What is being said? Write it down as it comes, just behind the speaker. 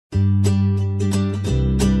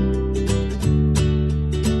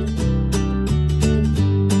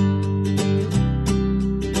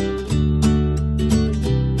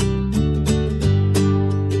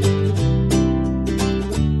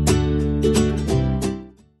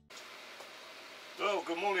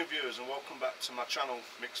viewers, and welcome back to my channel,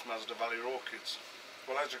 Mixed Masdevallia Orchids.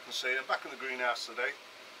 Well, as you can see, I'm back in the greenhouse today,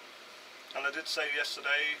 and I did say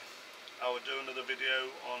yesterday I would do another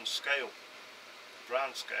video on scale,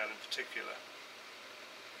 brown scale in particular,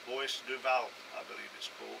 Masdevallia I believe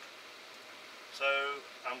it's called. So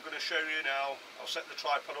I'm going to show you now. I'll set the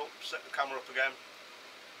tripod up, set the camera up again,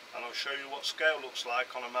 and I'll show you what scale looks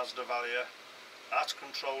like on a Masdevallia, how to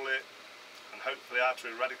control it, and hopefully how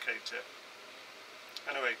to eradicate it.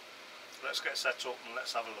 Anyway, let's get set up and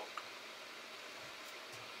let's have a look.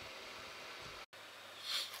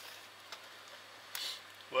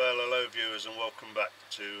 Well, hello viewers, and welcome back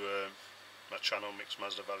to my channel, Mixed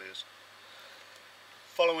Masdevallias.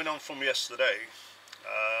 Following on from yesterday,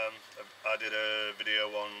 I did a video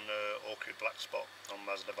on orchid black spot on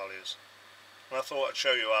Masdevallias, and I thought I'd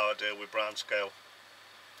show you how I deal with brown scale.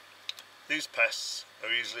 These pests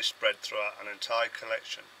are easily spread throughout an entire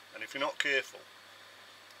collection, and if you're not careful,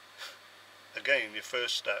 again, your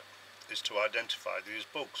first step is to identify these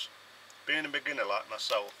bugs. Being a beginner like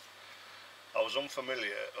myself, I was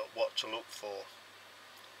unfamiliar at what to look for,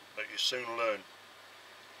 but you soon learn.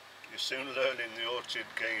 You soon learn in the orchid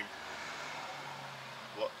game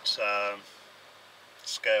what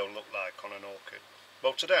scale look like on an orchid.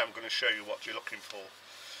 Well, today I'm going to show you what you're looking for,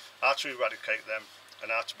 how to eradicate them,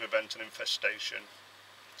 and how to prevent an infestation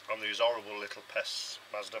on these horrible little pests,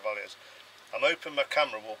 Masdevallias. I'm hoping my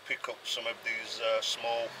camera will pick up some of these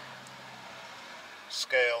small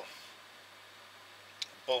scale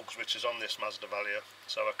bugs which is on this Masdevallia,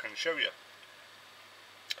 so I can show you.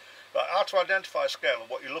 Right, how to identify scale and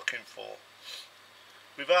what you're looking for.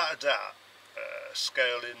 Without a doubt,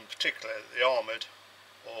 scale in particular, the armoured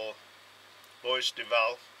or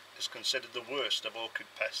Masdevallia, is considered the worst of orchid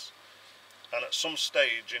pests, and at some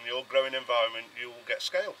stage in your growing environment you will get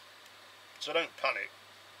scale, so don't panic.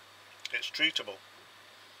 It's treatable.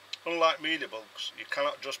 Unlike mealybugs, you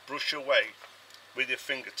cannot just brush away with your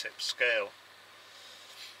fingertips scale.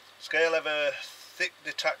 Scale have a thick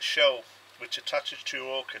detached shell which attaches to your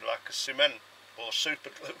orchid like a cement or super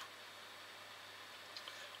glue.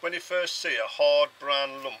 When you first see a hard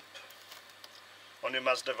brown lump on your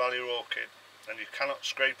Masdevallia orchid and you cannot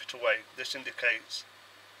scrape it away, this indicates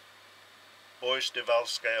Masdevallia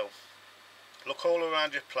scale. Look all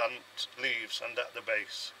around your plant leaves and at the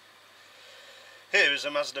base. Here is a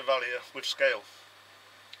Masdevallia with scale,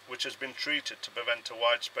 which has been treated to prevent a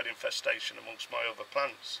widespread infestation amongst my other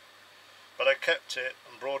plants. But I kept it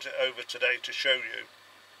and brought it over today to show you.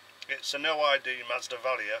 It's a no ID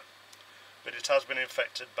Masdevallia, but it has been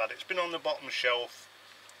infected bad. It's been on the bottom shelf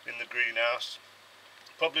in the greenhouse,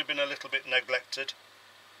 probably been a little bit neglected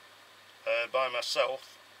by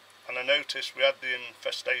myself, and I noticed we had the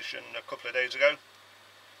infestation a couple of days ago.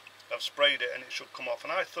 I've sprayed it and it should come off,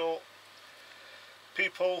 and I thought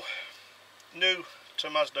people new to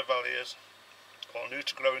Masdevallias or new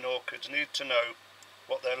to growing orchids need to know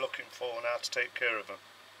what they're looking for and how to take care of them.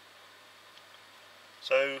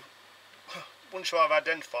 So once you have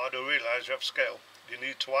identified or realise you have scale, you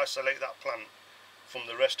need to isolate that plant from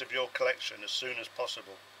the rest of your collection as soon as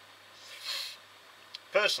possible.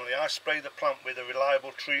 Personally, I spray the plant with a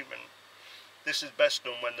reliable treatment. This is best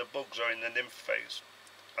done when the bugs are in the nymph phase,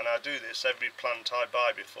 and I do this every plant I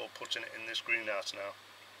buy before putting it in this greenhouse now.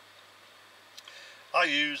 I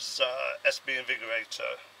use SB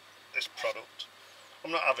Invigorator, this product.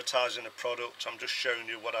 I'm not advertising the product, I'm just showing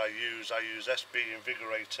you what I use. I use SB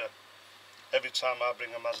Invigorator every time I bring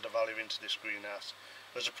a Masdevallia into this greenhouse.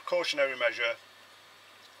 As a precautionary measure,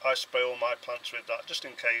 I spray all my plants with that, just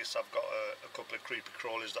in case I've got a couple of creepy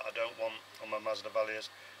crawlies that I don't want on my Masdevallias,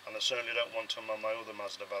 and I certainly don't want them on my other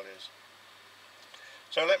Masdevallias.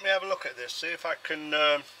 So let me have a look at this, see if I can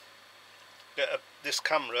get this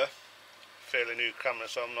camera, fairly new camera,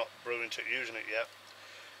 so I'm not brilliant at using it yet,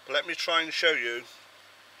 but let me try and show you,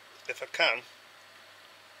 if I can,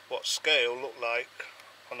 what scale look like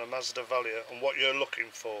on a Masdevallia and what you're looking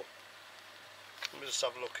for. Let me just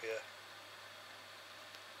have a look here.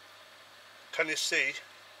 Can you see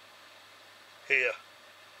here,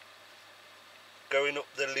 going up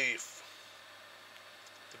the leaf,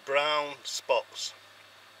 the brown spots?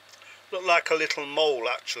 Look like a little mole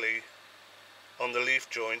actually on the leaf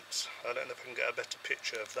joints. I don't know if I can get a better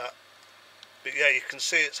picture of that, but yeah, you can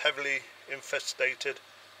see it's heavily infested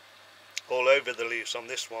all over the leaves on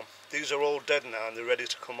this one. These are all dead now and they're ready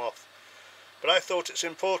to come off, but I thought it's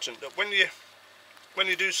important that when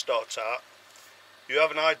you do start out, you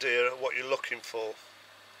have an idea of what you're looking for.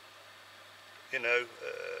 You know,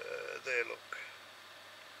 there, look,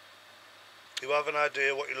 you have an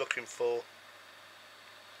idea what you're looking for.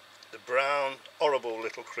 The brown, horrible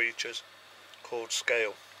little creatures called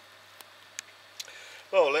scale.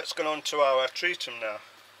 Well, let's get on to how I treat them now.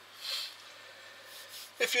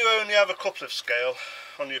 If you only have a couple of scale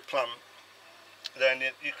on your plant, then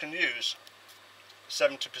you can use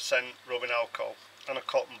 70% rubbing alcohol and a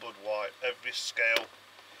cotton bud white every scale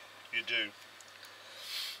you do.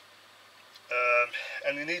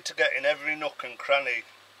 And you need to get in every nook and cranny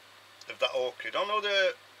of that orchid. On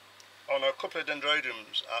a couple of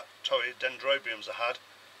dendrobiums I had,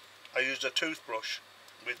 I used a toothbrush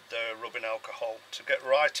with the rubbing alcohol to get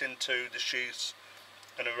right into the sheaths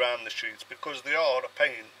and around the sheaths, because they are a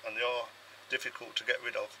pain and they are difficult to get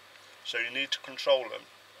rid of. So you need to control them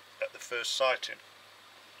at the first sighting.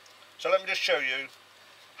 So let me just show you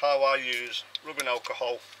how I use rubbing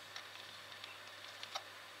alcohol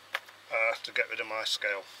to get rid of my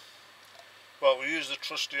scale. Well, we use the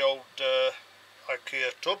trusty old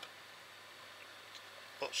IKEA tub,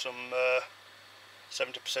 put some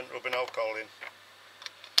 70% rubbing alcohol in,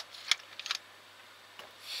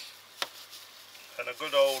 and a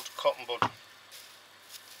good old cotton bud.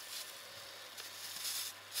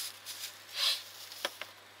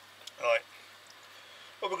 Right,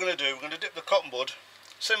 what we're going to do, we're going to dip the cotton bud,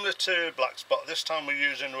 similar to black spot, this time we're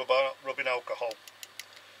using rubbing alcohol.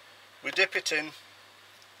 We dip it in,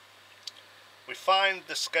 we find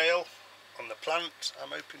the scale on the plant. I'm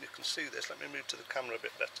hoping you can see this, let me move to the camera a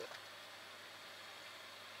bit better.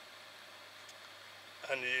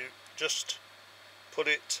 And you just put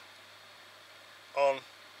it on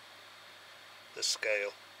the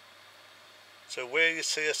scale. So where you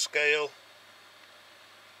see a scale,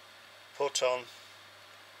 put on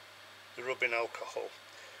the rubbing alcohol.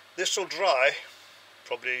 This will dry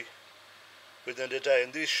probably within a day,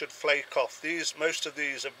 and these should flake off. Most of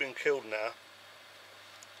these have been killed now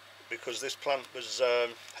because this plant was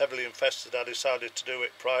heavily infested. I decided to do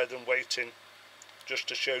it prior than waiting just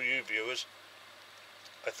to show you viewers.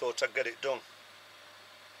 I thought I'd get it done.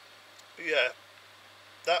 But yeah,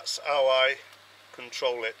 that's how I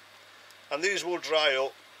control it. And these will dry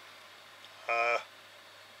up.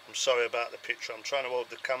 I'm sorry about the picture, I'm trying to hold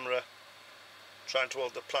the camera, trying to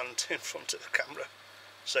hold the plant in front of the camera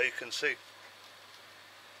so you can see.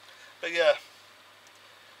 But yeah,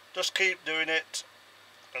 just keep doing it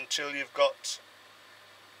until you've got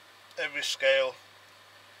every scale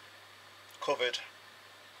covered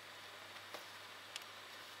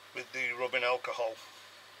with the rubbing alcohol.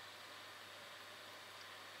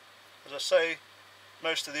 As I say,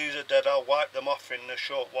 most of these are dead. I'll wipe them off in a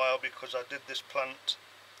short while because I did this plant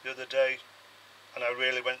the other day and I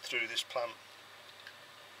really went through this plant.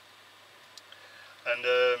 And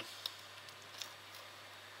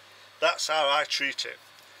that's how I treat it.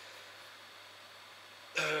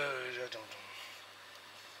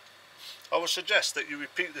 I would suggest that you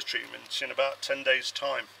repeat the treatments in about 10 days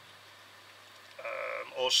time,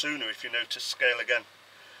 or sooner if you notice scale again.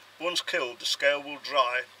 Once killed, the scale will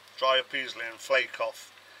dry up easily and flake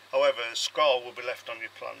off. However, a scar will be left on your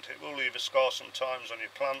plant. It will leave a scar sometimes on your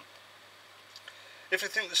plant. If you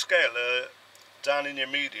think the scale down in your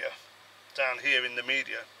media, down here in the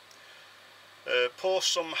media, pour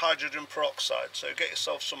some hydrogen peroxide. So get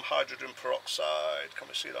yourself some hydrogen peroxide. Can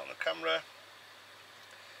we see that on the camera?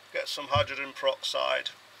 Get some hydrogen peroxide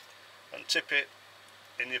and tip it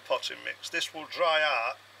in your potting mix. This will dry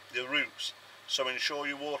out the roots, so ensure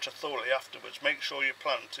you water thoroughly afterwards. Make sure your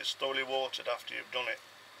plant is thoroughly watered after you've done it.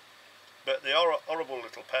 But they are horrible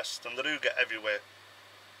little pests and they do get everywhere.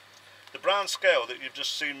 The brown scale that you've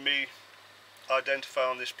just seen me identify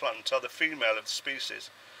on this plant are the female of the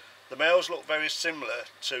species. The males look very similar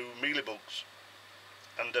to mealybugs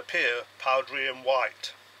and appear powdery and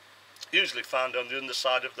white, usually found on the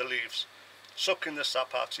underside of the leaves, sucking the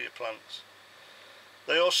sap out of your plants.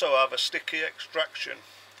 They also have a sticky extraction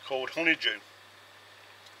called honeydew.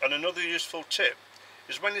 And another useful tip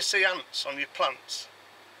is when you see ants on your plants,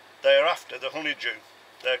 they are after the honeydew.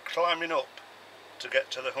 They're climbing up to get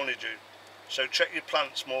to the honeydew. So check your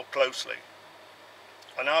plants more closely.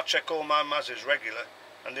 And I'll check all my mazes regular,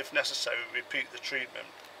 and if necessary repeat the treatment.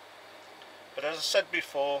 But as I said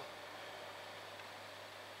before,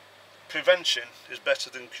 prevention is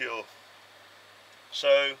better than cure.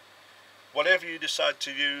 So whatever you decide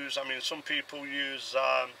to use, I mean some people use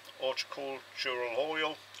horticultural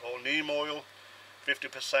oil or neem oil,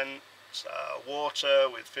 50% water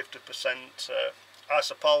with 50%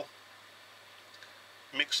 isopol,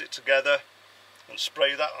 mix it together and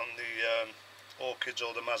spray that on the orchids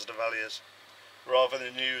or the Masdevallias, rather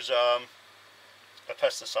than use a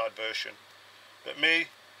pesticide version. But me,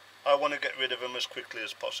 I want to get rid of them as quickly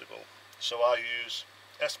as possible, so I use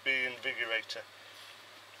SB Invigorator.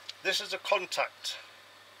 This is a contact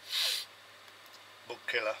bug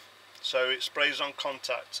killer. so it sprays on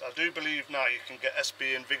contact. I do believe now you can get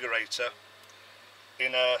SB Invigorator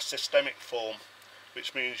in a systemic form,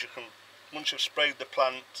 which means you can, once you've sprayed the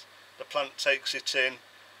plant takes it in,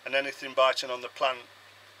 and anything biting on the plant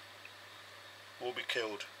will be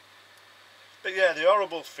killed. But yeah, the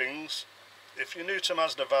horrible things, if you're new to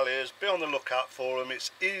Masdevallias, be on the lookout for them. It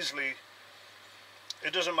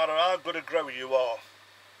doesn't matter how good a grower you are,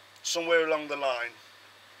 somewhere along the line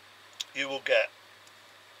you will get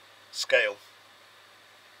scale,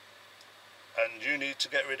 and you need to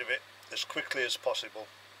get rid of it as quickly as possible,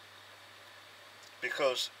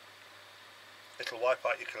 because it'll wipe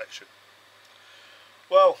out your collection.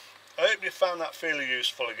 Well, I hope you found that fairly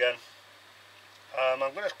useful again.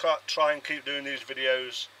 I'm going to try and keep doing these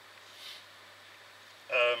videos,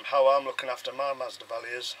 how I'm looking after my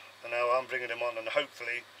Masdevallias and how I'm bringing them on, and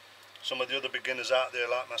hopefully some of the other beginners out there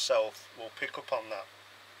like myself will pick up on that,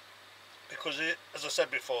 because as I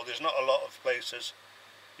said before, there's not a lot of places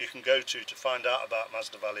you can go to find out about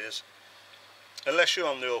Masdevallias, unless you're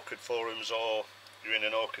on the orchid forums or you're in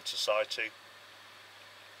an orchid society.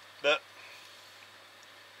 But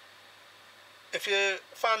if you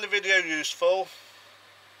found the video useful,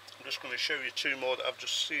 I'm just going to show you two more that I've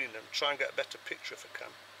just seen and try and get a better picture if I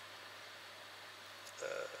can.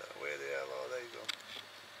 Where the hell are they gone?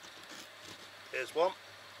 Here's one.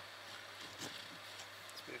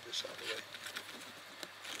 Let's move this out of the way.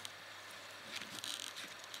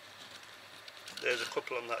 There's a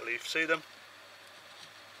couple on that leaf, see them?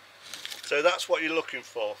 So that's what you're looking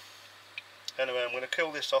for. Anyway, I'm going to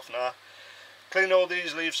kill this off now. Clean all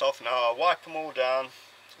these leaves off now. I'll wipe them all down.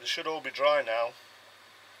 They should all be dry now,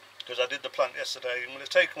 because I did the plant yesterday. I'm going to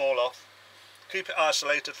take them all off, keep it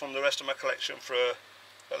isolated from the rest of my collection for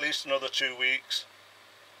at least another 2 weeks.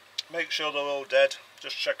 Make sure they're all dead.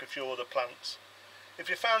 Just check a few other plants. If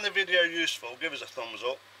you found the video useful, give us a thumbs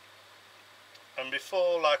up. And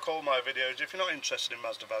before, like all my videos, if you're not interested in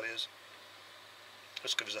Masdevallias,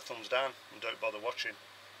 just give us a thumbs down and don't bother watching.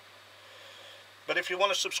 But if you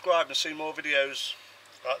want to subscribe and see more videos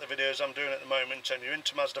like the videos I'm doing at the moment, and you're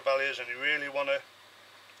into Masdevallias and you really want to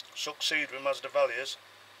succeed with Masdevallias,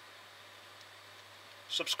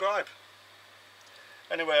 subscribe.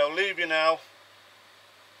 Anyway, I'll leave you now,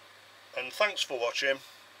 and thanks for watching.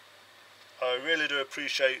 I really do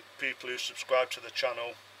appreciate people who subscribe to the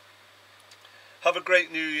channel. Have a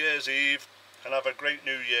great New Year's Eve, and have a great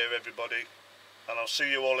New Year, everybody, and I'll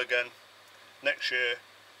see you all again next year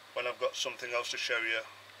when I've got something else to show you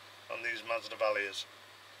on these Masdevallias.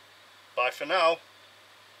 Bye for now.